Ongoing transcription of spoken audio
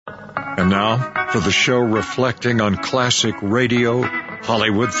And now, for the show reflecting on classic radio,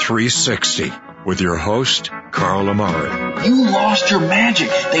 Hollywood 360, with your host, Carl Amari. You lost your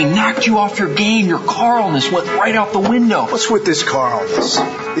magic. They knocked you off your game. Your Carlness went right out the window. What's with this Carlness?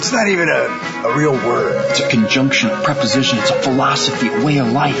 It's not even a real word. It's a conjunction, a preposition. It's a philosophy, a way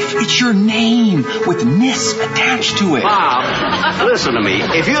of life. It's your name with ness attached to it. Bob, listen to me.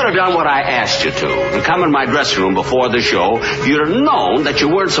 If you'd have done what I asked you to and come in my dressing room before the show, you'd have known that you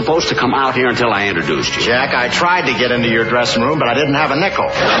weren't supposed to come out here until I introduced you. Jack, I tried to get into your dressing room, but I didn't have a nickel.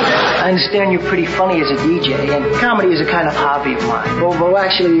 I understand you're pretty funny as a DJ, and comedy is a kind of hobby of mine. Well,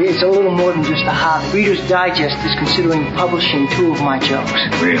 actually, it's a little more than just a hobby. Reader's Digest is considering publishing 2 of my jokes.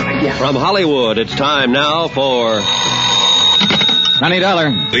 Really? Yeah. From Hollywood, it's time now for...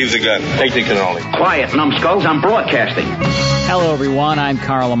 $90. Leave the gun. Take the cannoli. Quiet, numbskulls. I'm broadcasting. Hello, everyone. I'm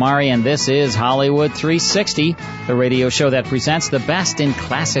Carl Amari, and this is Hollywood 360, the radio show that presents the best in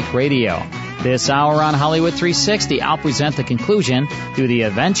classic radio. This hour on Hollywood 360, I'll present the conclusion to The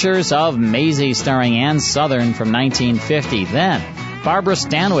Adventures of Maisie, starring Ann Sothern from 1950. Then, Barbara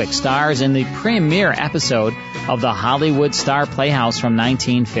Stanwyck stars in the premiere episode of the Hollywood Star Playhouse from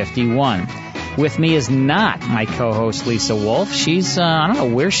 1951. With me is not my co-host, Lisa Wolf. She's, I don't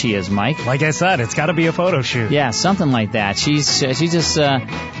know where she is, Mike. Like I said, it's got to be a photo shoot. Yeah, something like that. She just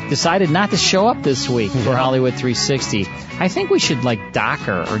decided not to show up this week for Hollywood 360. I think we should, dock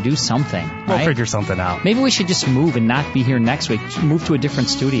her or do something. We'll right? figure something out. Maybe we should just move and not be here next week. Move to a different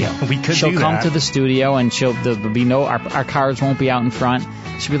studio. We could She'll do come that. to the studio, and there'll be no, our cars won't be out in front.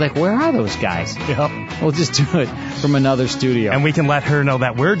 She'll be like, where are those guys? Yep. We'll just do it from another studio. And we can let her know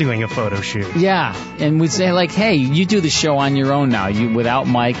that we're doing a photo shoot. Yeah, and we'd say, hey, you do the show on your own now. You without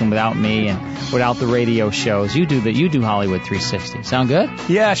Mike and without me and without the radio shows. You do Hollywood 360. Sound good?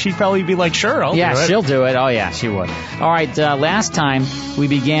 Yeah, she'd probably be like, sure, I'll do it. Yeah, she'll do it. Oh, yeah, she would. All right, last time we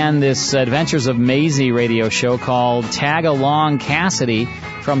began this Adventures of Maisie radio show called Tag-a-long Cassidy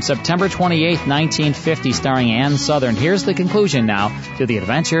from September 28th, 1950, starring Ann Sothern. Here's the conclusion now to The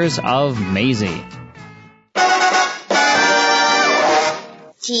Adventures of Maisie.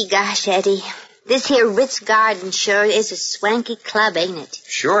 Gee, gosh, Eddie. This here Ritz Garden sure is a swanky club, ain't it?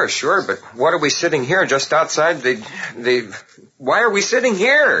 Sure, but what are we sitting here just outside Why are we sitting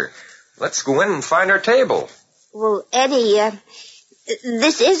here? Let's go in and find our table. Well, Eddie,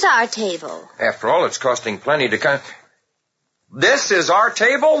 this is our table. After all, it's costing plenty to This is our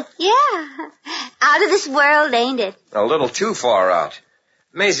table? Yeah. Out of this world, ain't it? A little too far out.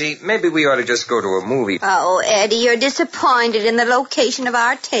 Maisie, maybe we ought to just go to a movie. Oh, Eddie, you're disappointed in the location of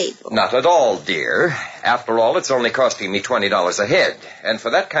our table. Not at all, dear. After all, it's only costing me $20 a head. And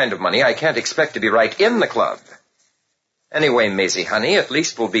for that kind of money, I can't expect to be right in the club. Anyway, Maisie, honey, at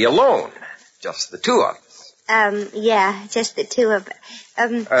least we'll be alone. Just the 2 of us. Yeah, just the 2 of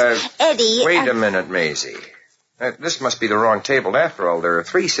Eddie... Wait a minute, Maisie. This must be the wrong table after all. There are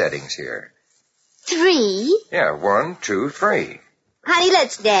 3 settings here. 3? Yeah, 1, 2, 3. Honey,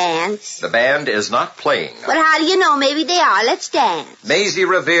 let's dance. The band is not playing. But how do you know? Maybe they are. Let's dance. Maisie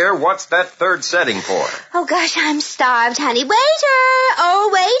Revere, what's that 3rd setting for? Oh, gosh, I'm starved, honey. Waiter! Oh,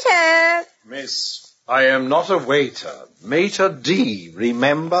 waiter! Miss, I am not a waiter. Maitre D,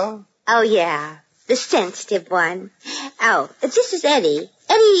 remember? Oh, yeah. The sensitive one. Oh, this is Eddie.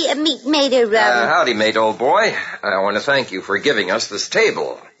 Eddie, made a... Howdy, mate, old boy. I want to thank you for giving us this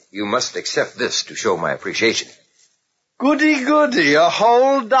table. You must accept this to show my appreciation. Goody, a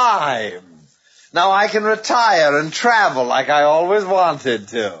whole dime. Now I can retire and travel like I always wanted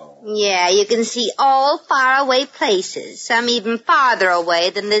to. Yeah, you can see all faraway places, some even farther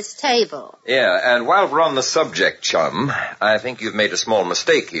away than this table. Yeah, and while we're on the subject, chum, I think you've made a small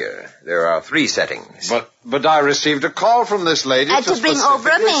mistake here. There are 3 settings. But I received a call from this lady to bring over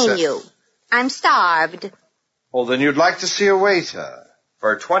a menu. I'm starved. Oh, then you'd like to see a waiter.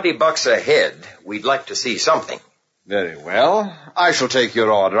 For $20 a head, we'd like to see something. Very well. I shall take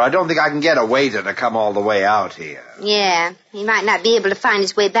your order. I don't think I can get a waiter to come all the way out here. Yeah, he might not be able to find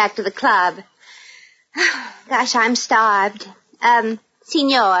his way back to the club. Gosh, I'm starved.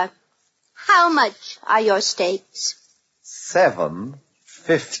 Senor, how much are your steaks?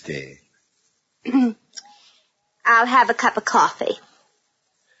 $7.50. I'll have a cup of coffee.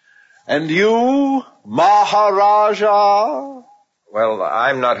 And you, Maharaja? Well,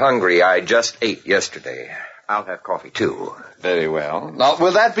 I'm not hungry. I just ate yesterday. I'll have coffee, too. Very well. Now,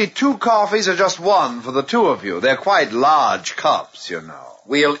 will that be 2 coffees or just 1 for the 2 of you? They're quite large cups, you know.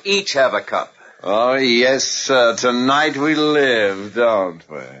 We'll each have a cup. Oh, yes, sir. Tonight we live, don't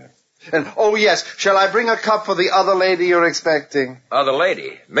we? And, oh, yes, shall I bring a cup for the other lady you're expecting? Other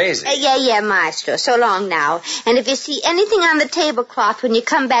lady? Maisie? Yeah, Maestro. So long now. And if you see anything on the tablecloth when you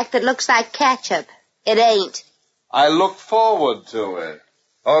come back that looks like ketchup, it ain't. I look forward to it.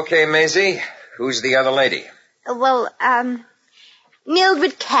 Okay, Maisie. Who's the other lady? Well,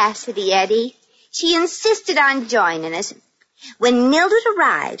 Mildred Cassidy, Eddie. She insisted on joining us. When Mildred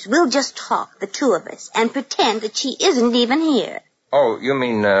arrives, we'll just talk, the two of us, and pretend that she isn't even here. Oh, you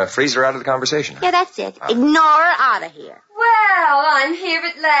mean freeze her out of the conversation? Yeah, that's it. Ignore her out of here. Well, I'm here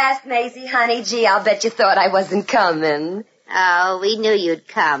at last, Maisie, honey. Gee, I'll bet you thought I wasn't coming. Oh, we knew you'd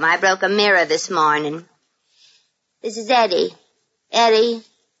come. I broke a mirror this morning. This is Eddie. Eddie,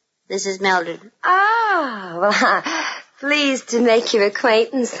 this is Mildred. Oh, well, pleased to make your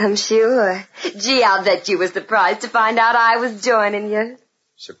acquaintance, I'm sure. Gee, I'll bet you were surprised to find out I was joining you.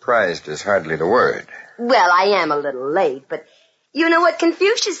 Surprised is hardly the word. Well, I am a little late, but you know what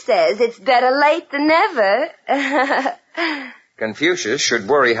Confucius says, it's better late than never. Confucius should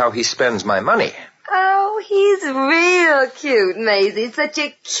worry how he spends my money. Oh, he's real cute, Maisie. Such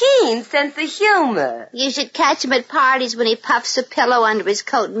a keen sense of humor. You should catch him at parties when he puffs a pillow under his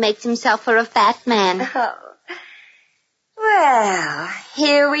coat and makes himself for a fat man. Oh. Well,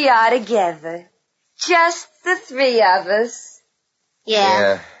 here we are together. Just the three of us.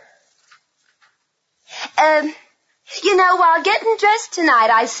 Yeah. You know, while getting dressed tonight,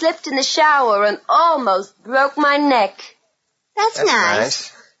 I slipped in the shower and almost broke my neck. That's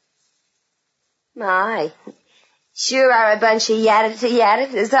nice. My, sure are a bunch of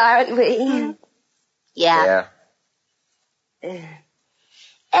yadditers, aren't we? Yeah.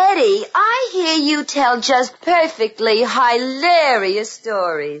 Eddie, I hear you tell just perfectly hilarious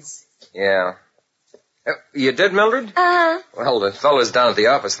stories. Yeah. You did, Mildred? Uh-huh. Well, the fellows down at the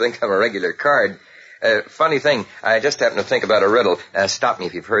office think I'm a regular card. Funny thing, I just happened to think about a riddle. Stop me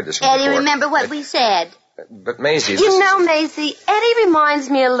if you've heard this one Eddie, before. remember what we said. But Maisie, You know, Maisie, Eddie reminds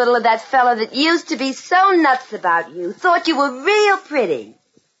me a little of that fella that used to be so nuts about you, thought you were real pretty.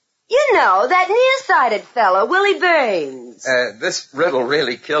 You know, that nearsighted fella, Willie Burns. This riddle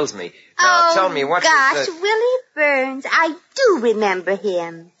really kills me. Now, tell me what... Gosh, Willie Burns, I do remember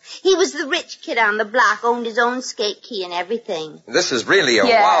him. He was the rich kid on the block, owned his own skate key and everything. This is really a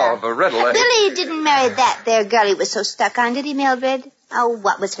wow of a riddle. Billy didn't marry that there girl he was so stuck on, did he, Mildred? Oh,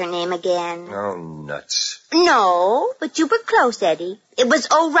 what was her name again? Oh, nuts. No, but you were close, Eddie. It was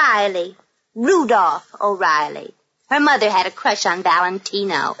O'Reilly. Rudolph O'Reilly. Her mother had a crush on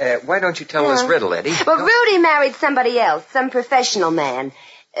Valentino. Why don't you tell this riddle, Eddie? Well, Rudy married somebody else, some professional man.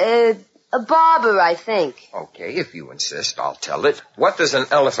 A barber, I think. Okay, if you insist, I'll tell it. What does an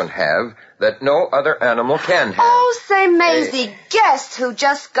elephant have that no other animal can have? Oh, say, Maisie, guess who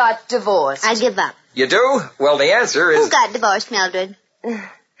just got divorced? I give up. You do? Well, the answer is... Who got divorced, Mildred?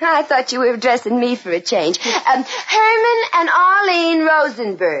 I thought you were addressing me for a change. Herman and Arlene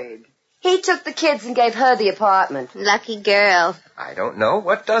Rosenberg. He took the kids and gave her the apartment. Lucky girl. I don't know.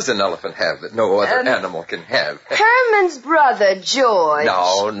 What does an elephant have that no other animal can have? Herman's brother, George.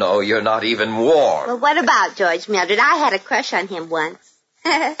 No, you're not even warm. Well, what about George, Mildred? I had a crush on him once.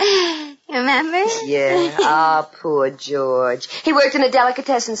 Remember? Yeah. Ah, poor George. He worked in a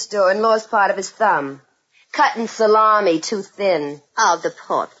delicatessen store and lost part of his thumb. Cutting salami too thin. Oh, the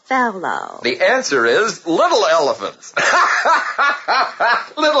poor fellow. The answer is little elephants.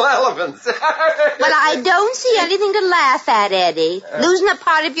 Little elephants. Well, I don't see anything to laugh at, Eddie. Losing a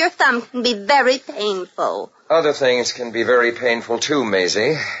part of your thumb can be very painful. Other things can be very painful, too,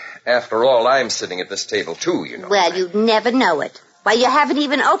 Maisie. After all, I'm sitting at this table, too, you know. Well, you'd never know it. Why, you haven't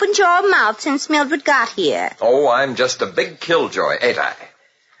even opened your mouth since Mildred got here. Oh, I'm just a big killjoy, ain't I?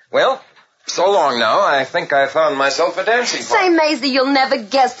 Well... So long now, I think I found myself a dancing partner. Say, Maisie, you'll never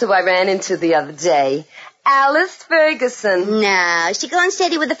guess who I ran into the other day. Alice Ferguson. No, is she going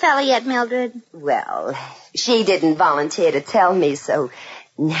steady with the fella yet, Mildred? Well, she didn't volunteer to tell me, so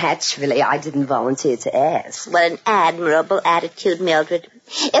naturally I didn't volunteer to ask. What an admirable attitude, Mildred.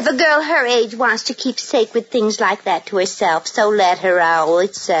 If a girl her age wants to keep sacred things like that to herself, so let her, I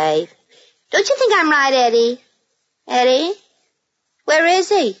always say. Don't you think I'm right, Eddie? Eddie? Where is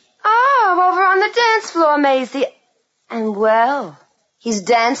he? Oh, over on the dance floor, Maisie. And, well, he's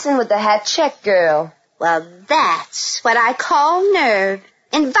dancing with the hat check girl. Well, that's what I call nerve.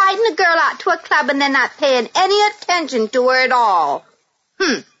 Inviting a girl out to a club and then not paying any attention to her at all.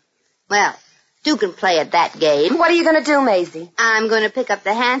 Well, you can play at that game. What are you going to do, Maisie? I'm going to pick up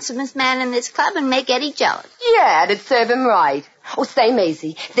the handsomest man in this club and make Eddie jealous. Yeah, it'd serve him right. Oh, say,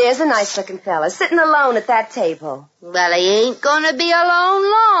 Maisie, there's a nice-looking fella sitting alone at that table. Well, he ain't going to be alone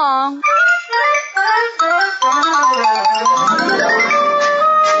long.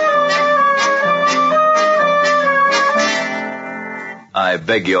 I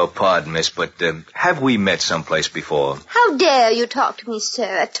beg your pardon, miss, but have we met someplace before? How dare you talk to me,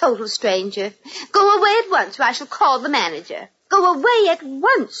 sir, a total stranger. Go away at once or I shall call the manager. Go away at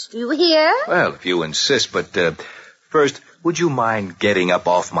once, do you hear? Well, if you insist, but first, would you mind getting up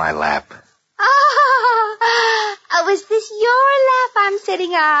off my lap? Oh, is this your lap I'm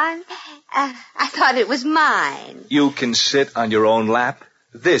sitting on? I thought it was mine. You can sit on your own lap?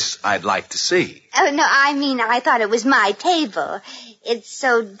 This I'd like to see. Oh, no, I mean, I thought it was my table. It's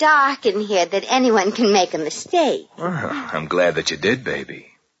so dark in here that anyone can make a mistake. Well, I'm glad that you did,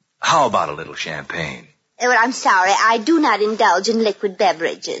 baby. How about a little champagne? Well, I'm sorry, I do not indulge in liquid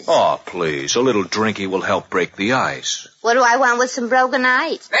beverages. Oh, please, a little drinky will help break the ice. What do I want with some broken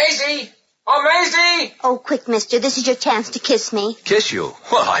ice? Maisie! Oh, Maisie! Oh, quick, mister, this is your chance to kiss me. Kiss you?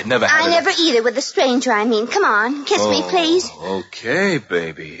 Well, I never either with a stranger, I mean. Come on, kiss me, please. Okay,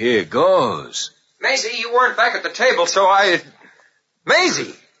 baby, here goes. Maisie, you weren't back at the table, so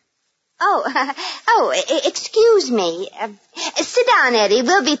Maisie! Excuse me. Sit down, Eddie.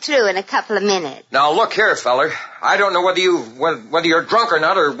 We'll be through in a couple of minutes. Now, look here, feller. I don't know whether you're drunk or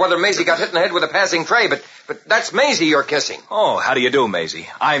not, or whether Maisie got hit in the head with a passing tray, but that's Maisie you're kissing. Oh, how do you do, Maisie?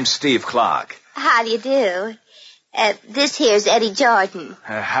 I'm Steve Clark. How do you do? This here's Eddie Jordan.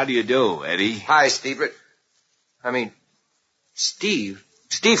 How do you do, Eddie? Hi, Steve.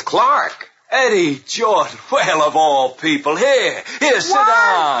 Steve Clark. Eddie Jordan, well, of all people. Here, sit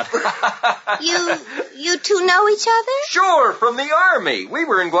down. You two know each other? Sure, from the Army. We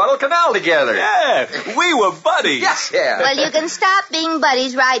were in Guadalcanal together. Yeah, we were buddies. Yeah. Well, you can stop being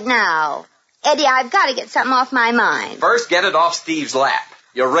buddies right now. Eddie, I've got to get something off my mind. First, get it off Steve's lap.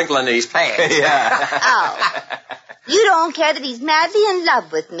 You're wrinkling his pants. Yeah. Oh. You don't care that he's madly in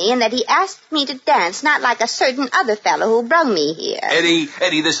love with me and that he asked me to dance, not like a certain other fellow who brung me here.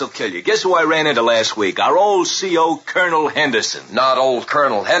 Eddie, this'll kill you. Guess who I ran into last week? Our old CO, Colonel Henderson. Not old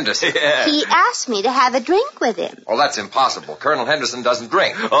Colonel Henderson. Yeah. He asked me to have a drink with him. Well, that's impossible. Colonel Henderson doesn't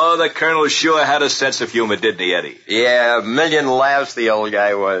drink. Oh, the Colonel sure had a sense of humor, didn't he, Eddie? Yeah, a million laughs the old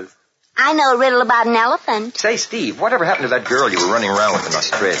guy was. I know a riddle about an elephant. Say, Steve, whatever happened to that girl you were running around with in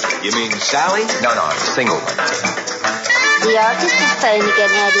Australia? You mean Sally? No, a single one. The orchestra's playing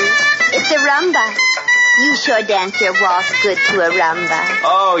again, Eddie. It's a rumba. You sure dance your waltz good to a rumba.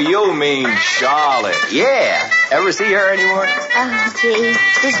 Oh, you mean Charlotte. Yeah. Ever see her anymore? Oh, gee.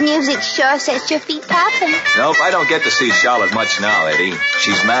 This music sure sets your feet popping. Nope, I don't get to see Charlotte much now, Eddie.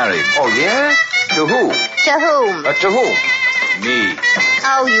 She's married. Oh, yeah? To who? To whom? To whom? Me.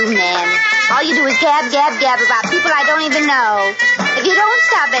 Oh, you men. All you do is gab about people I don't even know. If you don't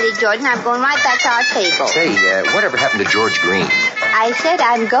stop, Eddie Jordan, I'm going right back to our table. Say, whatever happened to George Green? I said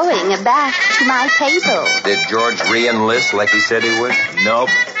I'm going back to my table. Did George re-enlist like he said he would? Nope.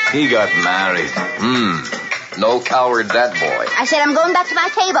 He got married. No coward, that boy. I said I'm going back to my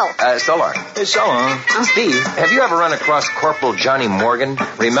table. So long. So long. Steve, have you ever run across Corporal Johnny Morgan?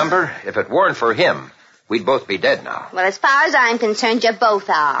 Remember, if it weren't for him, we'd both be dead now. Well, as far as I'm concerned, you both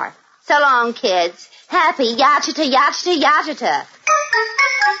are. So long, kids. Happy yachita, yachita, yachita.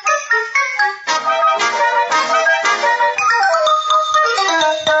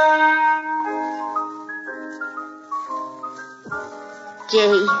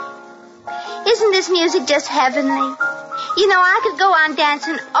 Gee, isn't this music just heavenly? You know, I could go on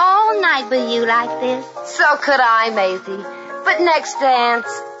dancing all night with you like this. So could I, Maisie. But next dance,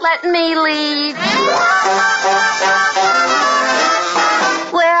 let me lead.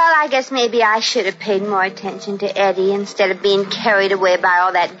 Well, I guess maybe I should have paid more attention to Eddie instead of being carried away by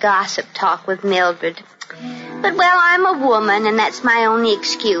all that gossip talk with Mildred. But, well, I'm a woman, and that's my only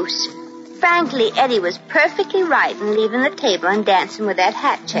excuse. Frankly, Eddie was perfectly right in leaving the table and dancing with that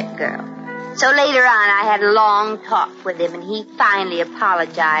hat-check girl. So later on, I had a long talk with him, and he finally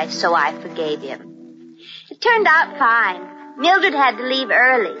apologized, so I forgave him. It turned out fine. Mildred had to leave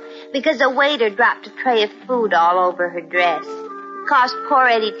early because a waiter dropped a tray of food all over her dress. It cost poor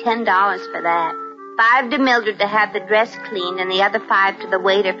Eddie $10 for that. $5 to Mildred to have the dress cleaned and the other $5 to the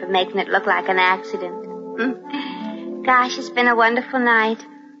waiter for making it look like an accident. Gosh, it's been a wonderful night.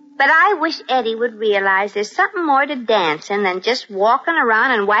 But I wish Eddie would realize there's something more to dancing than just walking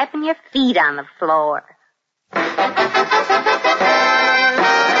around and wiping your feet on the floor.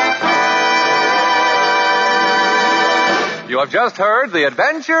 You have just heard The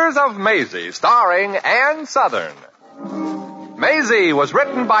Adventures of Maisie, starring Ann Sothern. Maisie was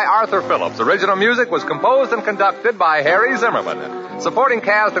written by Arthur Phillips. Original music was composed and conducted by Harry Zimmerman. Supporting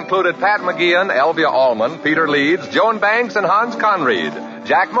cast included Pat McGeehan, Elvia Allman, Peter Leeds, Joan Banks, and Hans Conried.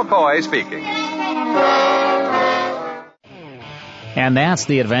 Jack McCoy speaking. And that's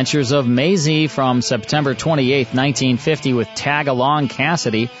The Adventures of Maisie from September 28, 1950, with Tag-a-long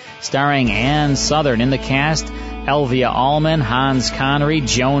Cassidy, starring Ann Sothern. In the cast, Elvia Allman, Hans Conried,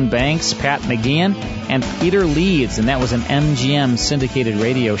 Joan Banks, Pat McGeehan, and Peter Leeds. And that was an MGM syndicated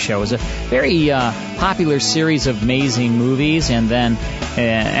radio show. It was a very popular series of Maisie movies, and then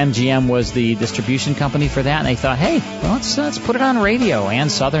MGM was the distribution company for that, and they thought, hey, well, let's put it on radio. Ann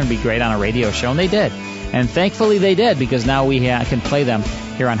Sothern would be great on a radio show, and they did. And thankfully they did, because now we can play them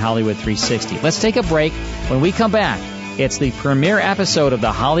here on Hollywood 360. Let's take a break. When we come back, it's the premiere episode of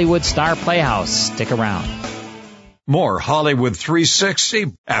the Hollywood Star Playhouse. Stick around. More Hollywood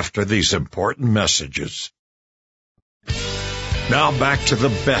 360 after these important messages. Now back to the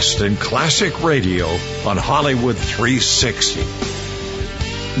best in classic radio on Hollywood 360.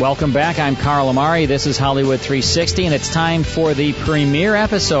 Welcome back. I'm Carl Amari. This is Hollywood 360, and it's time for the premiere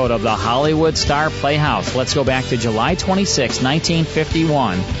episode of the Hollywood Star Playhouse. Let's go back to July 26,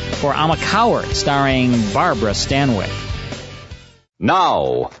 1951, for I'm a Coward, starring Barbara Stanwyck.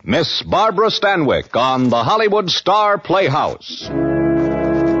 Now, Miss Barbara Stanwyck on the Hollywood Star Playhouse.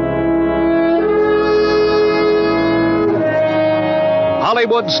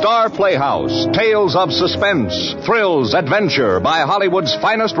 Hollywood Star Playhouse, tales of suspense, thrills, adventure by Hollywood's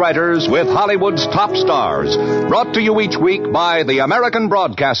finest writers with Hollywood's top stars. Brought to you each week by the American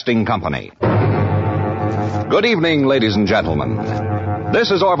Broadcasting Company. Good evening, ladies and gentlemen.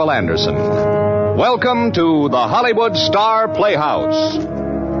 This is Orval Anderson. Welcome to the Hollywood Star Playhouse.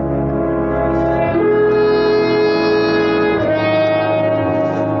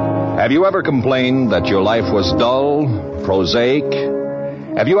 Have you ever complained that your life was dull, prosaic?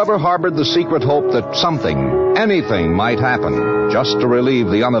 Have you ever harbored the secret hope that something, anything might happen just to relieve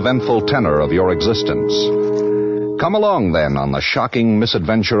the uneventful tenor of your existence? Come along, then, on the shocking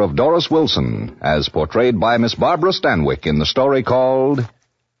misadventure of Doris Wilson, as portrayed by Miss Barbara Stanwyck in the story called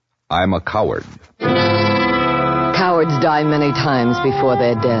I'm a Coward. Cowards die many times before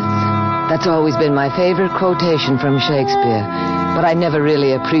their death. That's always been my favorite quotation from Shakespeare, but I never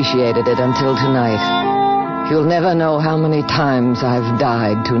really appreciated it until tonight. You'll never know how many times I've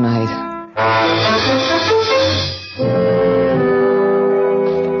died tonight.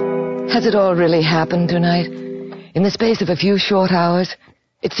 Has it all really happened tonight? In the space of a few short hours?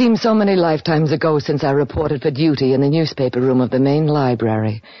 It seems so many lifetimes ago since I reported for duty in the newspaper room of the main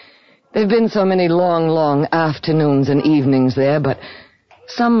library. There have been so many long, long afternoons and evenings there, but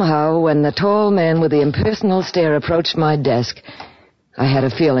somehow when the tall man with the impersonal stare approached my desk, I had a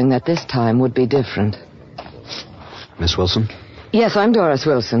feeling that this time would be different. Miss Wilson? Yes, I'm Doris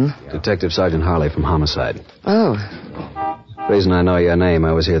Wilson. Detective Sergeant Harley from Homicide. Oh. Reason I know your name,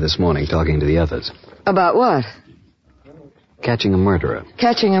 I was here this morning talking to the others. About what? Catching a murderer.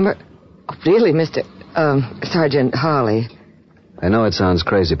 Catching a Oh, really, Mr. Sergeant Harley? I know it sounds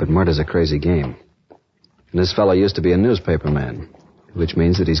crazy, but murder's a crazy game. And this fellow used to be a newspaper man, which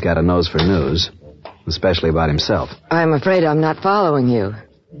means that he's got a nose for news, especially about himself. I'm afraid I'm not following you.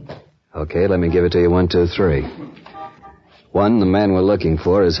 Okay, let me give it to you 1, 2, 3. 1, the man we're looking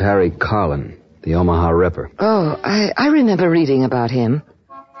for is Harry Carlin, the Omaha Ripper. Oh, I remember reading about him.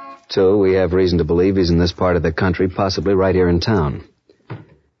 2, we have reason to believe he's in this part of the country, possibly right here in town.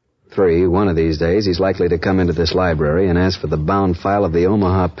 3, one of these days he's likely to come into this library and ask for the bound file of the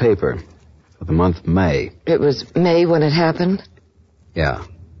Omaha paper for the month May. It was May when it happened? Yeah.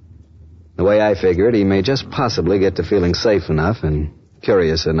 The way I figure it, he may just possibly get to feeling safe enough and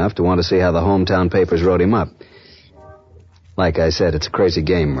curious enough to want to see how the hometown papers wrote him up. Like I said, it's a crazy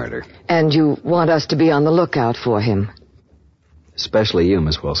game, murder. And you want us to be on the lookout for him? Especially you,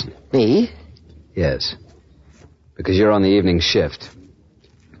 Miss Wilson. Me? Yes. Because you're on the evening shift.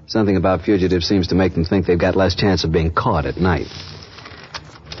 Something about fugitives seems to make them think they've got less chance of being caught at night.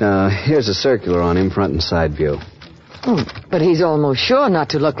 Now, here's a circular on him, front and side view. Oh, but he's almost sure not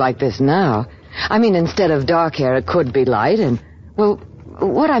to look like this now. I mean, instead of dark hair, it could be light, and, well,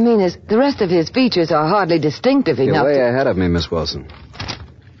 what I mean is the rest of his features are hardly distinctive enough. You're way ahead of me, Miss Wilson.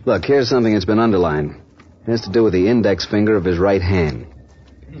 Look, here's something that's been underlined. It has to do with the index finger of his right hand.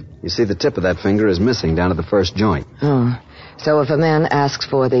 You see, the tip of that finger is missing down at the first joint. Oh, so if a man asks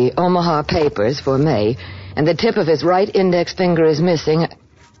for the Omaha papers for May, and the tip of his right index finger is missing...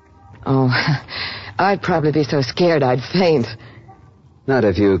 Oh, I'd probably be so scared I'd faint. Not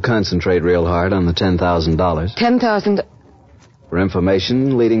if you concentrate real hard on the $10,000. $10,000... For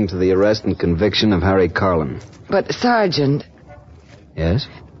information leading to the arrest and conviction of Harry Carlin. But, Sergeant... Yes?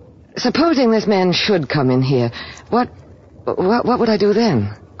 Supposing this man should come in here, what would I do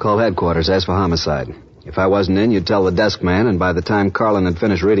then? Call headquarters, ask for homicide. If I wasn't in, you'd tell the desk man, and by the time Carlin had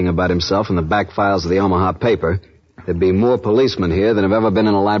finished reading about himself in the back files of the Omaha paper, There'd be more policemen here than have ever been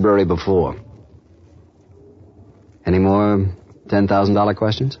in a library before. Any more $10,000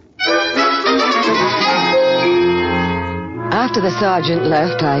 questions? After the sergeant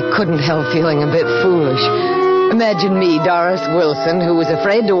left, I couldn't help feeling a bit foolish. Imagine me, Doris Wilson, who was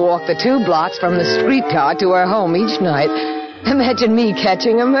afraid to walk the 2 blocks from the streetcar to her home each night. Imagine me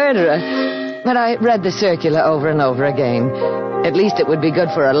catching a murderer. But I read the circular over and over again. At least it would be good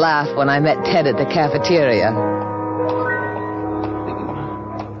for a laugh when I met Ted at the cafeteria.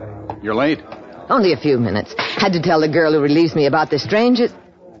 You're late? Only a few minutes. Had to tell the girl who relieves me about the strangers.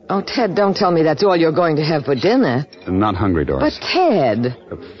 Oh, Ted, don't tell me that's all you're going to have for dinner. I'm not hungry, Doris. But, Ted...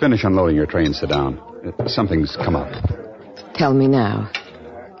 Finish unloading your tray and sit down. Something's come up. Tell me now.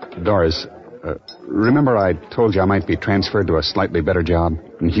 Doris, remember I told you I might be transferred to a slightly better job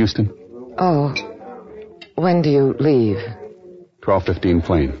in Houston? Oh. When do you leave? 12:15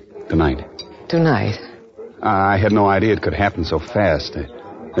 plane. Tonight. Tonight? I had no idea it could happen so fast.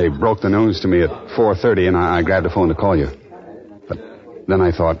 They broke the news to me at 4:30, and I grabbed the phone to call you. But then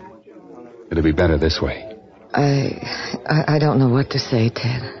I thought it'd be better this way. I don't know what to say,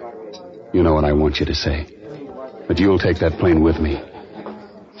 Ted. You know what I want you to say. But you'll take that plane with me.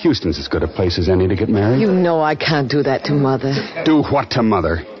 Houston's as good a place as any to get married. You know I can't do that to Mother. Do what to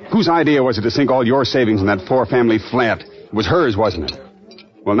Mother? Whose idea was it to sink all your savings in that 4-family flat? It was hers, wasn't it?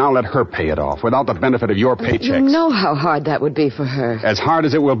 Well, now let her pay it off without the benefit of your paychecks. You know how hard that would be for her. As hard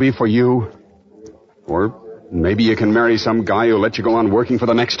as it will be for you. Or maybe you can marry some guy who'll let you go on working for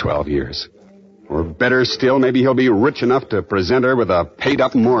the next 12 years. Or better still, maybe he'll be rich enough to present her with a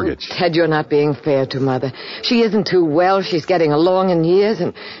paid-up mortgage. Oh, Ted, you're not being fair to Mother. She isn't too well. She's getting along in years,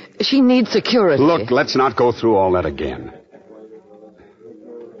 and she needs security. Look, let's not go through all that again.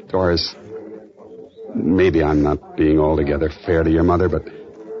 Doris, maybe I'm not being altogether fair to your mother, but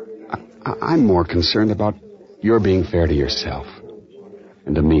I'm more concerned about your being fair to yourself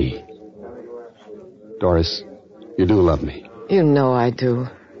and to me. Doris, you do love me. You know I do.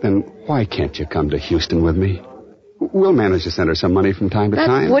 Then why can't you come to Houston with me? We'll manage to send her some money from time to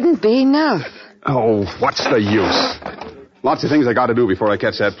time. That wouldn't be enough. Oh, what's the use? Lots of things I got to do before I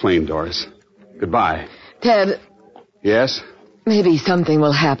catch that plane, Doris. Goodbye. Ted. Yes? Maybe something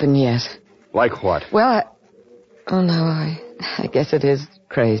will happen yet. Like what? Well, oh, no, I guess it is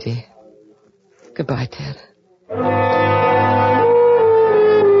crazy. Goodbye, Ted.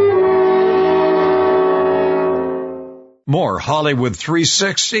 More Hollywood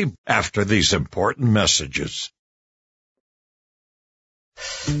 360 after these important messages.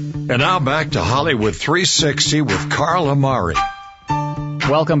 And now back to Hollywood 360 with Carl Amari.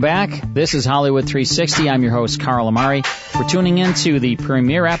 Welcome back. This is Hollywood 360. I'm your host, Carl Amari. We're tuning into the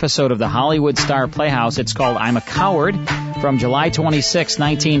premiere episode of the Hollywood Star Playhouse. It's called I'm a Coward, from July 26,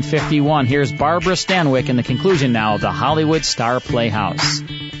 1951. Here's Barbara Stanwyck in the conclusion now of the Hollywood Star Playhouse.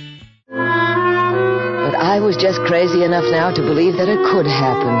 But I was just crazy enough now to believe that it could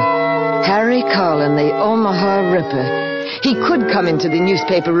happen. Harry Carlin, the Omaha Ripper. He could come into the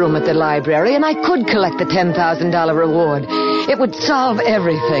newspaper room at the library, and I could collect the $10,000 reward. It would solve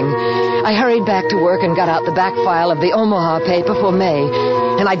everything. I hurried back to work and got out the back file of the Omaha paper for May.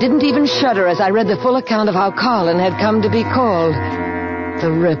 And I didn't even shudder as I read the full account of how Carlin had come to be called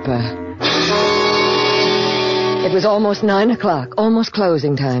the Ripper. It was almost 9 o'clock, almost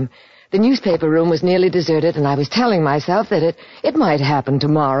closing time. The newspaper room was nearly deserted, and I was telling myself that it might happen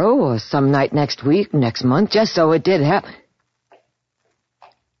tomorrow or some night next week, next month, just so it did happen.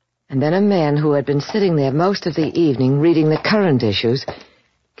 And then a man who had been sitting there most of the evening reading the current issues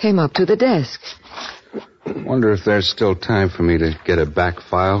came up to the desk. Wonder if there's still time for me to get a back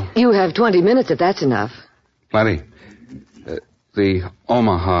file. You have 20 minutes if that's enough. Plenty. The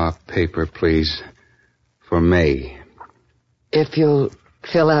Omaha paper, please, for May. If you'll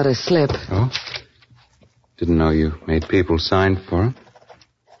fill out a slip. Oh? Didn't know you made people sign for them.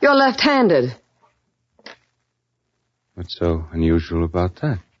 You're left-handed. What's so unusual about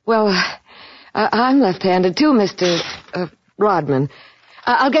that? Well, I'm left-handed too, Mr. Rodman.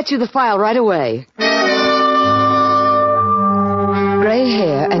 I'll get you the file right away. Gray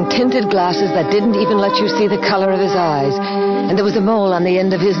hair and tinted glasses that didn't even let you see the color of his eyes. And there was a mole on the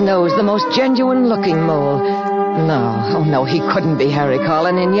end of his nose, the most genuine-looking mole. No, he couldn't be Harry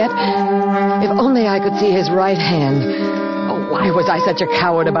Carlin, and yet, if only I could see his right hand. Oh, why was I such a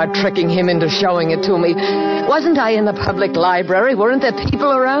coward about tricking him into showing it to me? Wasn't I in the public library? Weren't there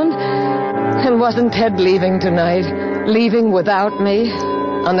people around? And wasn't Ted leaving tonight? Leaving without me?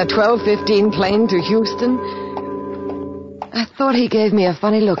 On the 12:15 plane to Houston? I thought he gave me a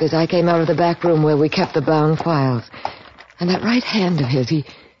funny look as I came out of the back room where we kept the bound files. And that right hand of his,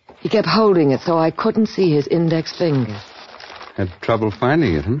 He kept holding it so I couldn't see his index finger. Had trouble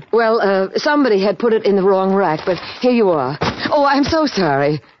finding it, huh? Well, somebody had put it in the wrong rack, but here you are. Oh, I'm so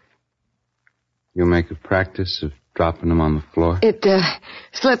sorry. You make a practice of dropping them on the floor? It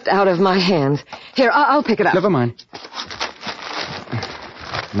slipped out of my hands. Here, I'll pick it up. Never mind.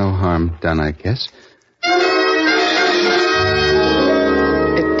 No harm done, I guess.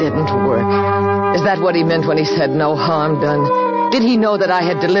 It didn't work. Is that what he meant when he said no harm done? Did he know that I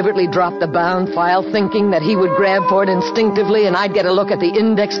had deliberately dropped the bound file, thinking that he would grab for it instinctively and I'd get a look at the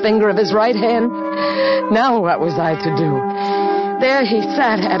index finger of his right hand? Now what was I to do? There he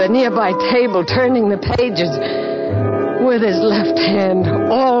sat at a nearby table, turning the pages with his left hand,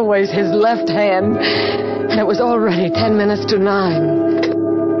 always his left hand. And it was already 10 minutes to 9.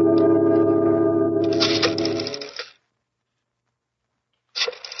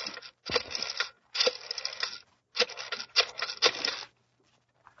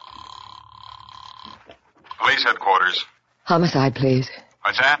 Police headquarters. Homicide, please.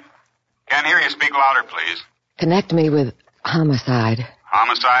 What's that? Can't hear you. Speak louder, please. Connect me with homicide.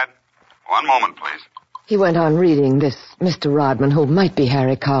 Homicide? One moment, please. He went on reading, this Mr. Rodman, who might be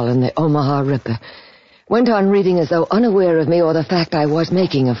Harry Carlin, the Omaha Ripper. Went on reading as though unaware of me or the fact I was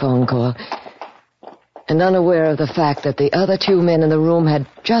making a phone call. And unaware of the fact that the other two men in the room had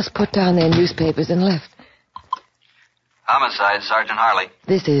just put down their newspapers and left. Homicide, Sergeant Harley.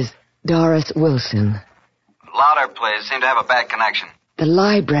 This is Doris Wilson. Louder, please. Seem to have a bad connection. The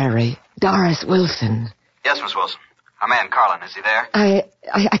library. Doris Wilson. Yes, Miss Wilson. Our man, Carlin, is he there?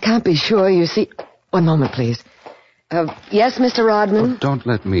 I can't be sure, you see. One moment, please. Yes, Mr. Rodman? Oh, don't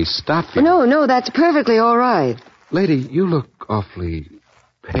let me stop you. No, that's perfectly all right. Lady, you look awfully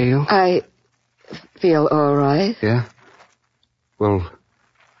pale. I feel all right. Yeah? Well,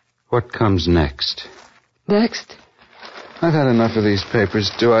 what comes next? Next? I've had enough of these papers.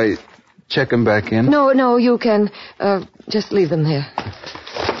 Do I check them back in? No, you can. Just leave them there.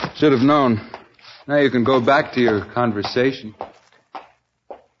 Should have known. Now you can go back to your conversation.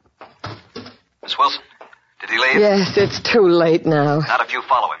 Miss Wilson, did he leave? Yes, it's too late now. Not if you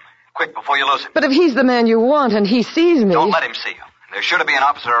follow him. Quick, before you lose him. But if he's the man you want and he sees me... Don't let him see you. There's sure to be an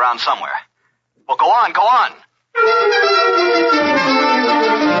officer around somewhere. Well, go on, go on.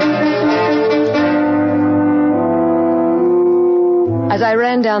 As I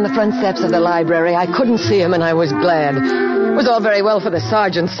ran down the front steps of the library, I couldn't see him, and I was glad. It was all very well for the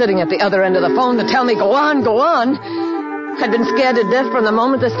sergeant sitting at the other end of the phone to tell me, go on, go on. I'd been scared to death from the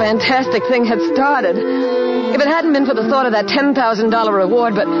moment this fantastic thing had started. If it hadn't been for the thought of that $10,000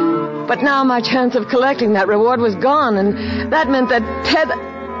 reward, but now my chance of collecting that reward was gone, and that meant that Ted...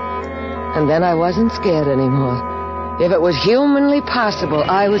 And then I wasn't scared anymore. If it was humanly possible,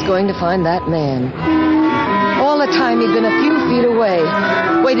 I was going to find that man. All the time he'd been a few feet away,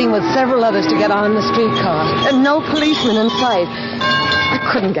 waiting with several others to get on the streetcar, and no policeman in sight. I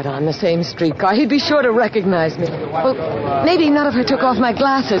couldn't get on the same streetcar. He'd be sure to recognize me. Well, maybe none of her took off my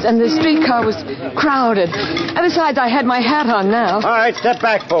glasses, and the streetcar was crowded. And besides, I had my hat on now. All right, step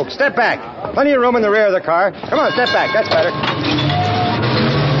back, folks. Step back. Plenty of room in the rear of the car. Come on, step back. That's better.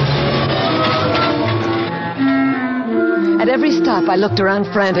 At every stop, I looked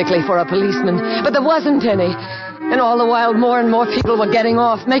around frantically for a policeman, but there wasn't any. And all the while, more and more people were getting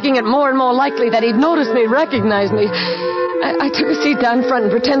off, making it more and more likely that he'd notice me, recognize me. I took a seat down front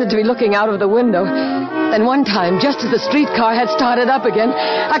and pretended to be looking out of the window. Then one time, just as the streetcar had started up again,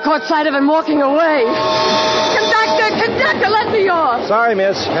 I caught sight of him walking away. Conductor, let me off. Sorry,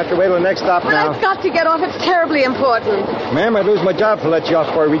 miss. Have to wait till the next stop but now. I've got to get off. It's terribly important. Ma'am, I'd lose my job to let you off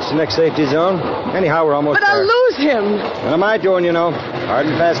before I reach the next safety zone. Anyhow, we're almost there. But I'll lose him. What am I doing, you know? Hard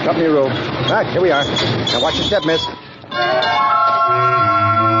and fast company rule. Right, here we are. Now watch your step, miss.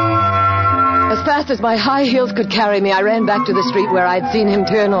 As fast as my high heels could carry me, I ran back to the street where I'd seen him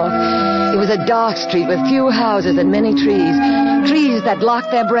turn off. It was a dark street with few houses and many trees. Trees that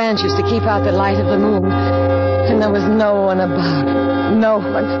locked their branches to keep out the light of the moon. And there was no one about. No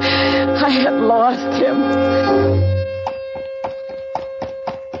one. I had lost him.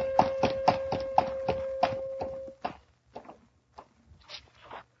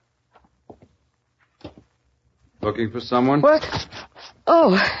 Looking for someone? What?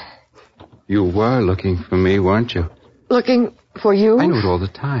 Oh. You were looking for me, weren't you? Looking for you? I knew it all the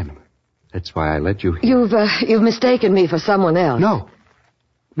time. That's why I let you here. You've mistaken me for someone else.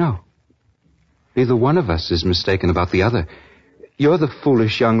 No. Neither one of us is mistaken about the other. You're the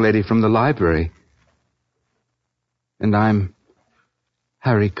foolish young lady from the library. And I'm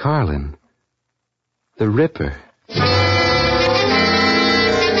Harry Carlin, the Ripper.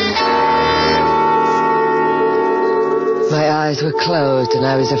 My eyes were closed, and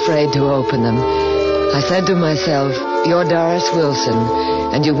I was afraid to open them. I said to myself, you're Doris Wilson,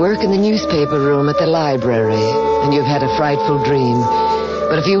 and you work in the newspaper room at the library, and you've had a frightful dream.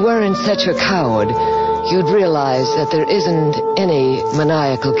 But if you weren't such a coward, you'd realize that there isn't any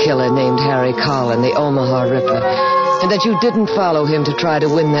maniacal killer named Harry Collin, the Omaha Ripper, and that you didn't follow him to try to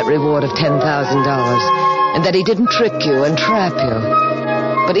win that reward of $10,000, and that he didn't trick you and trap you.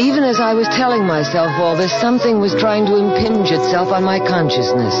 But even as I was telling myself all this, something was trying to impinge itself on my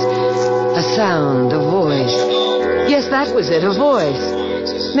consciousness. A sound, a voice. Yes, that was it, a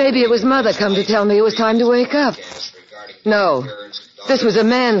voice. Maybe it was Mother come to tell me it was time to wake up. No, this was a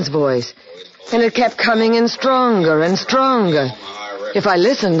man's voice, and it kept coming in stronger and stronger. If I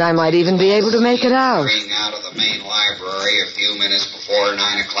listened, I might even be able to make it out. Out of the main library a few minutes before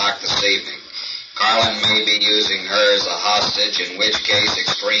 9 o'clock this evening. Carlin may be using her as a hostage, in which case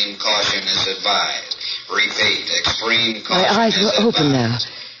extreme caution is advised. Repeat, extreme caution. My eyes were open now.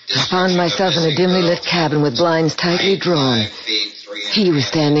 I found myself in a dimly lit cabin with blinds tightly drawn. He was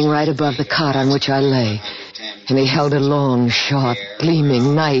standing right above the cot on which I lay, and he held a long, sharp,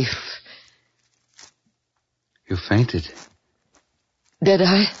 gleaming knife. You fainted. Did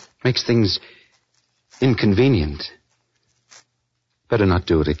I? Makes things inconvenient. Better not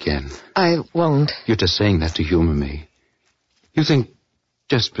do it again. I won't. You're just saying that to humor me. You think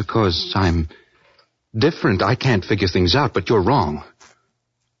just because I'm different, I can't figure things out, but you're wrong.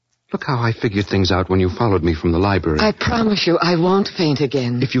 Look how I figured things out when you followed me from the library. I promise you I won't faint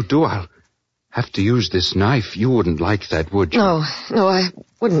again. If you do, I'll have to use this knife. You wouldn't like that, would you? No, I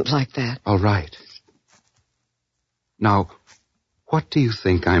wouldn't like that. All right. Now, what do you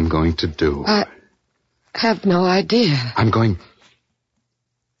think I'm going to do? I have no idea. I'm going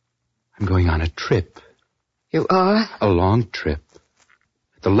on a trip. You are? A long trip.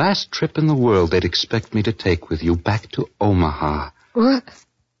 The last trip in the world they'd expect me to take with you back to Omaha. What?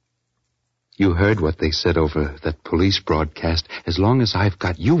 You heard what they said over that police broadcast. As long as I've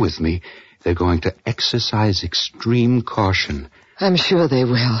got you with me, they're going to exercise extreme caution. I'm sure they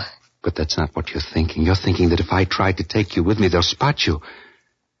will. But that's not what you're thinking. You're thinking that if I tried to take you with me, they'll spot you.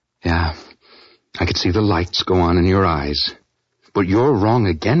 Yeah, I could see the lights go on in your eyes. But you're wrong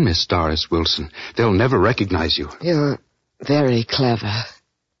again, Miss Doris Wilson. They'll never recognize you. You're very clever.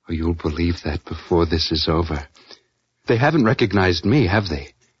 Oh, you'll believe that before this is over. They haven't recognized me, have they?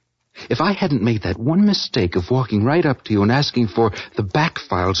 If I hadn't made that one mistake of walking right up to you and asking for the back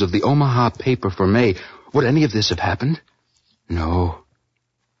files of the Omaha paper for May, would any of this have happened? No.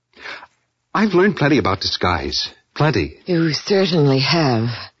 I've learned plenty about disguise. Plenty. You certainly have.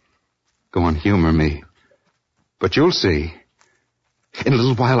 Go on, humor me. But you'll see. In a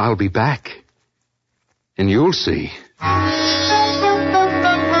little while, I'll be back. And you'll see.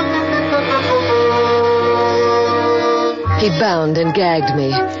 He bound and gagged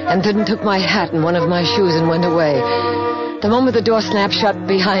me, and then took my hat and one of my shoes and went away. The moment the door snapped shut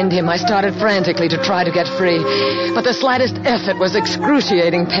behind him, I started frantically to try to get free. But the slightest effort was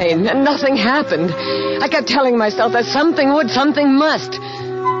excruciating pain, and nothing happened. I kept telling myself that something would, something must.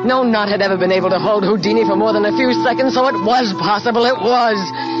 No knot had ever been able to hold Houdini for more than a few seconds, so it was possible. It was.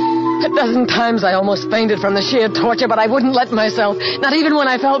 A dozen times I almost fainted from the sheer torture, but I wouldn't let myself, not even when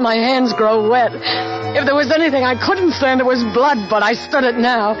I felt my hands grow wet. If there was anything I couldn't stand, it was blood, but I stood it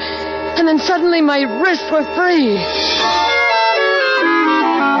now. And then suddenly my wrists were free.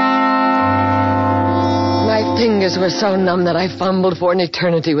 My fingers were so numb that I fumbled for an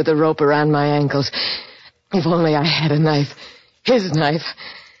eternity with the rope around my ankles. If only I had a knife. His knife.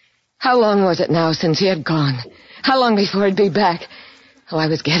 How long was it now since he had gone? How long before he'd be back? Oh, I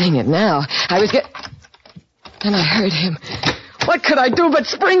was getting it now. Then I heard him. What could I do but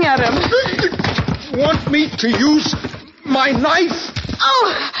spring at him? Want me to use my knife?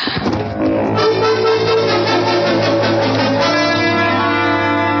 Oh!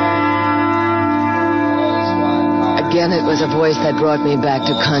 Again, it was a voice that brought me back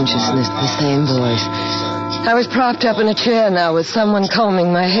to consciousness, the same voice. I was propped up in a chair now with someone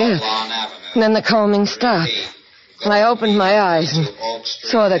combing my hair. And then the combing stopped. And I opened my eyes and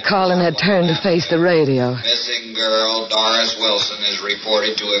saw that Colin had turned to face the radio. Missing girl Doris Wilson is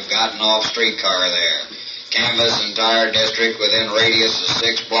reported to have gotten off streetcar there. Canvass entire district within radius of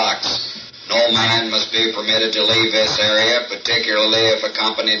 6 blocks. No man must be permitted to leave this area, particularly if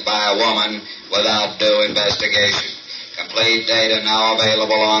accompanied by a woman, without due investigation. Complete data now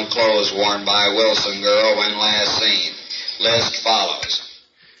available on clothes worn by Wilson girl when last seen. List follows.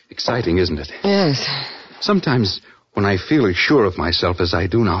 Exciting, isn't it? Yes. Sometimes when I feel as sure of myself as I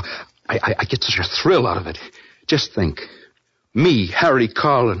do now, I get such a thrill out of it. Just think. Me, Harry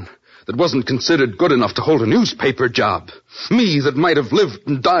Carlin, that wasn't considered good enough to hold a newspaper job. Me that might have lived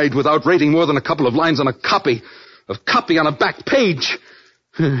and died without writing more than a couple of lines on a copy on a back page.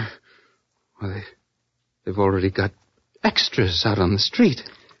 Well, they've already got extras out on the street.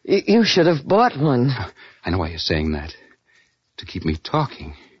 You should have bought one. I know why you're saying that. To keep me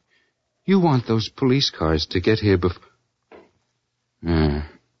talking. You want those police cars to get here before...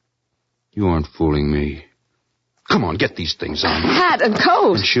 You aren't fooling me. Come on, get these things on. Hat and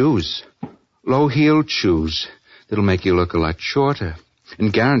coat. And shoes. Low-heeled shoes that'll make you look a lot shorter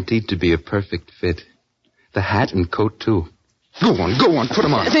and guaranteed to be a perfect fit. The hat and coat, too. Go on, put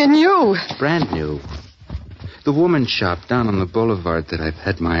them on. They're new. Brand new. The woman's shop down on the boulevard that I've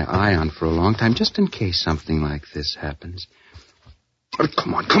had my eye on for a long time, just in case something like this happens. Oh,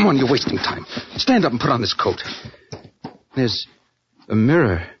 come on, you're wasting time. Stand up and put on this coat. There's a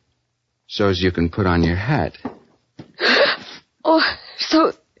mirror so as you can put on your hat. Oh,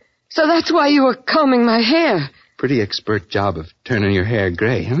 so that's why you were combing my hair. Pretty expert job of turning your hair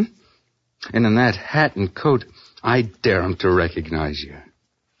gray, huh? And in that hat and coat, I dare 'em to recognize you.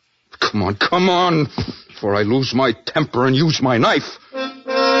 Come on, before I lose my temper and use my knife.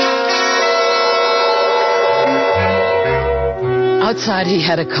 Outside, he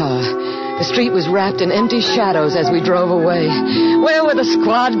had a car. The street was wrapped in empty shadows as we drove away. Where were the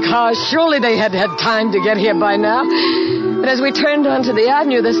squad cars? Surely they had had time to get here by now. But as we turned onto the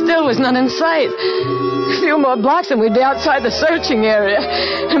avenue, there still was none in sight. A few more blocks and we'd be outside the searching area.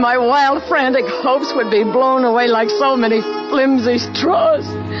 And my wild, frantic hopes would be blown away like so many flimsy straws.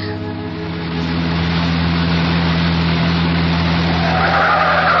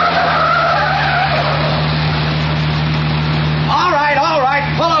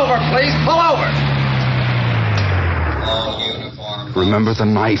 Please, pull over. Remember the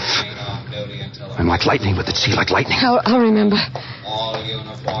knife. I'm like lightning with it. See, like lightning. I'll remember.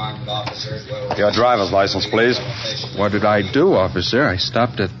 Your driver's license, please. What did I do, officer? I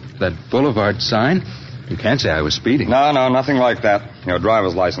stopped at that boulevard sign. You can't say I was speeding. No, nothing like that. Your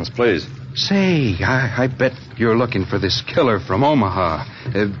driver's license, please. Say, I bet you're looking for this killer from Omaha.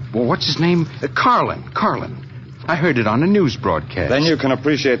 What's his name? Carlin. I heard it on a news broadcast. Then you can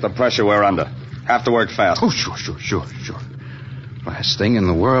appreciate the pressure we're under. Have to work fast. Oh, sure. Last thing in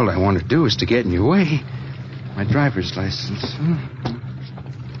the world I want to do is to get in your way. My driver's license.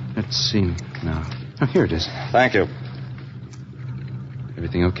 Let's see now. Oh, here it is. Thank you.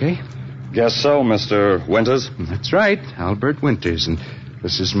 Everything okay? Guess so, Mr. Winters. That's right, Albert Winters, and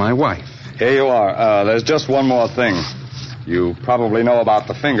this is my wife. Here you are. There's just one more thing. You probably know about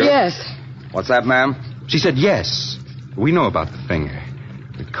the finger. Yes. What's that, ma'am? She said yes. We know about the finger.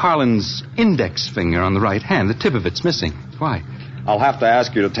 Carlin's index finger on the right hand. The tip of it's missing. Why? I'll have to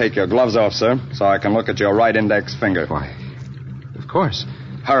ask you to take your gloves off, sir, so I can look at your right index finger. Why? Of course.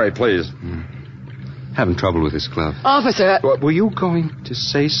 Hurry, please. Having trouble with this glove. Officer. Were you going to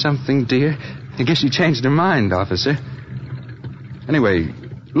say something, dear? I guess you changed your mind, officer. Anyway,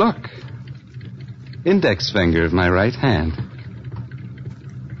 look. Index finger of my right hand.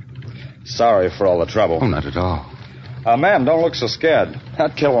 Sorry for all the trouble. Oh, not at all. Ma'am, don't look so scared.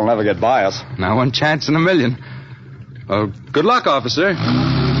 That killer will never get by us. Not one chance in a million. Oh, good luck, officer. I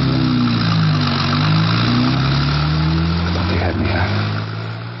thought they had me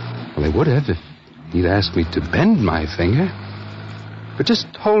out. Well, they would have if he'd asked me to bend my finger. But just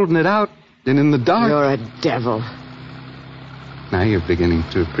holding it out and in the dark. You're a devil. Now you're beginning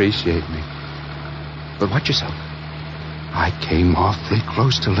to appreciate me. But watch yourself. I came awfully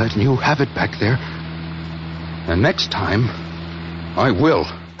close to letting you have it back there. And next time, I will.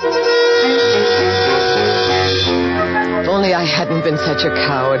 If only I hadn't been such a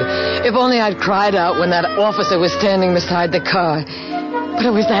coward. If only I'd cried out when that officer was standing beside the car. But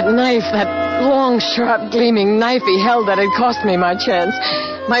it was that knife, that long, sharp, gleaming knife he held that had cost me my chance.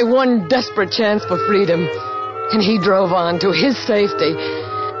 My one desperate chance for freedom. And he drove on to his safety.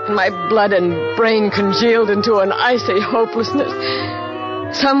 And my blood and brain congealed into an icy hopelessness.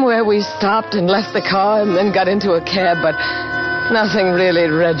 Somewhere we stopped and left the car and then got into a cab, but nothing really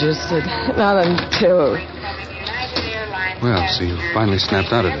registered. Not until... Well, so you finally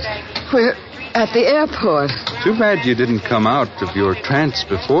snapped out of it. We're at the airport. Too bad you didn't come out of your trance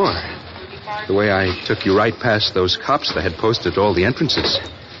before. The way I took you right past those cops that had posted all the entrances.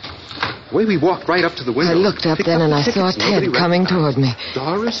 The way we walked right up to the window. I looked up then and I saw Ted coming toward me.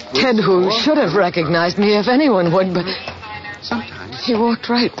 Ted, who should have recognized me if anyone would, but... Sometimes... He walked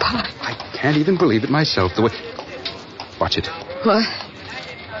right by. I can't even believe it myself, the way... Watch it. What?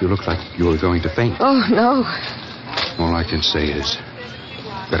 You look like you were going to faint. Oh, no. All I can say is,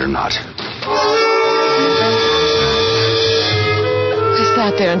 better not. I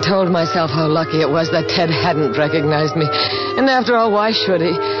sat there and told myself how lucky it was that Ted hadn't recognized me. And after all, why should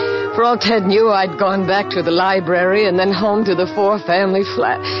he? For all Ted knew, I'd gone back to the library and then home to the 4-family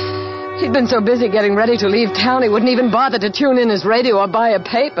flat. He'd been so busy getting ready to leave town, he wouldn't even bother to tune in his radio or buy a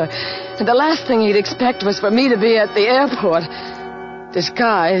paper. And the last thing he'd expect was for me to be at the airport,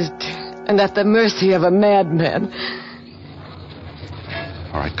 disguised and at the mercy of a madman.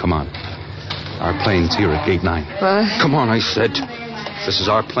 All right, come on. Our plane's here at gate 9. What? Come on, I said. This is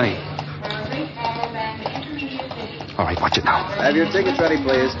our plane. All right, watch it now. Have your tickets ready,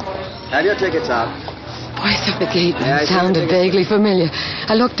 please. Have your tickets out. Voice of the gateman sounded vaguely familiar.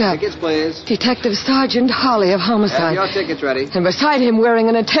 I looked up. Tickets, please. Detective Sergeant Holly of Homicide. Have your tickets ready. And beside him, wearing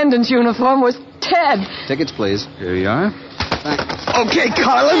an attendant's uniform, was Ted. Tickets, please. Here you are. Okay,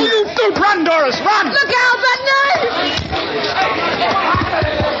 Carlin. Run, Doris, run! Look out, that knife!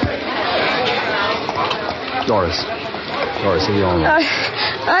 Doris, are you all right?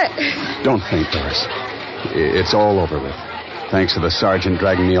 Don't faint, Doris. It's all over with. Thanks to the sergeant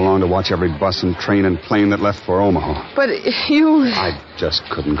dragging me along to watch every bus and train and plane that left for Omaha. But you... I just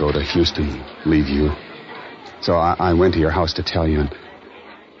couldn't go to Houston, leave you. So I went to your house to tell you, and...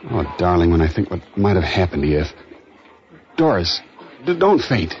 Oh, darling, when I think what might have happened to you if... Doris, don't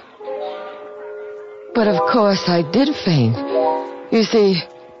faint. But of course I did faint. You see,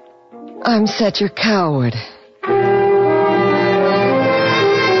 I'm such a coward.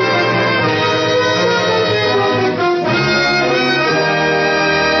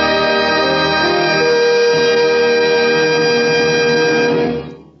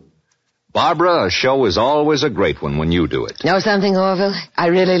 Barbara, a show is always a great one when you do it. Know something, Orval? I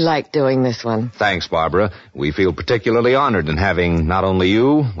really like doing this one. Thanks, Barbara. We feel particularly honored in having not only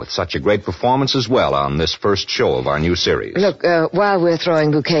you, with such a great performance as well on this first show of our new series. Look, while we're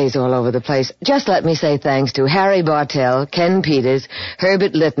throwing bouquets all over the place, just let me say thanks to Harry Bartell, Ken Peters,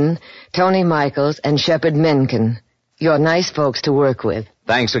 Herbert Litton, Tony Michaels, and Shepard Menken. You're nice folks to work with.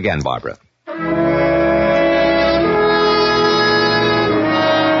 Thanks again, Barbara.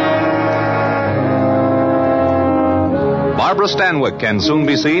 Barbara Stanwyck can soon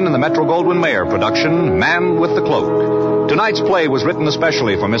be seen in the Metro-Goldwyn-Mayer production, Man with the Cloak. Tonight's play was written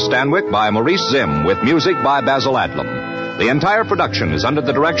especially for Miss Stanwyck by Maurice Zimm, with music by Basil Adlam. The entire production is under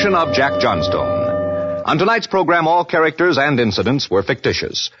the direction of Jack Johnstone. On tonight's program, all characters and incidents were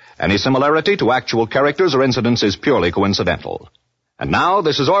fictitious. Any similarity to actual characters or incidents is purely coincidental. And now,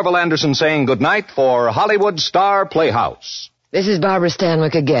 this is Orval Anderson saying goodnight for Hollywood Star Playhouse. This is Barbara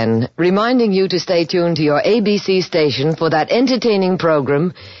Stanwyck again, reminding you to stay tuned to your ABC station for that entertaining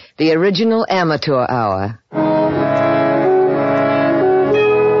program, The Original Amateur Hour.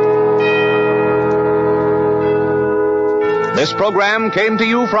 This program came to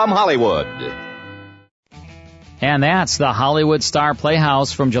you from Hollywood. And that's the Hollywood Star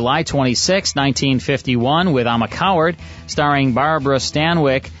Playhouse from July 26, 1951, with I'm a Coward, starring Barbara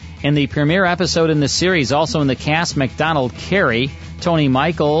Stanwyck. In the premiere episode in the series, also in the cast, MacDonald Carey, Tony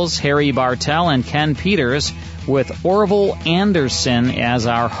Michaels, Harry Bartell, and Ken Peters, with Orval Anderson as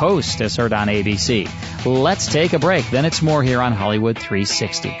our host, as heard on ABC. Let's take a break. Then it's more here on Hollywood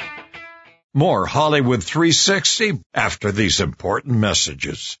 360. More Hollywood 360 after these important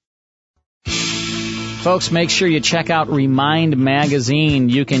messages. Folks, make sure you check out Remind magazine.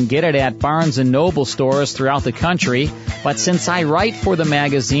 You can get it at Barnes & Noble stores throughout the country. But since I write for the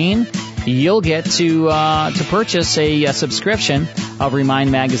magazine, you'll get to purchase a subscription of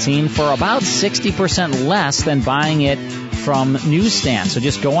Remind magazine for about 60% less than buying it from newsstands. So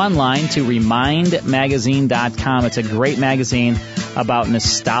just go online to remindmagazine.com. It's a great magazine about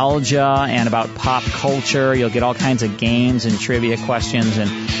nostalgia and about pop culture. You'll get all kinds of games and trivia questions, and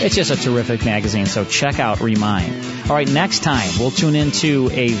it's just a terrific magazine. So check out Remind. All right, next time we'll tune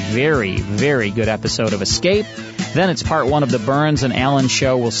into a very, very good episode of Escape. Then it's part one of the Burns and Allen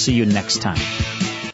Show. We'll see you next time.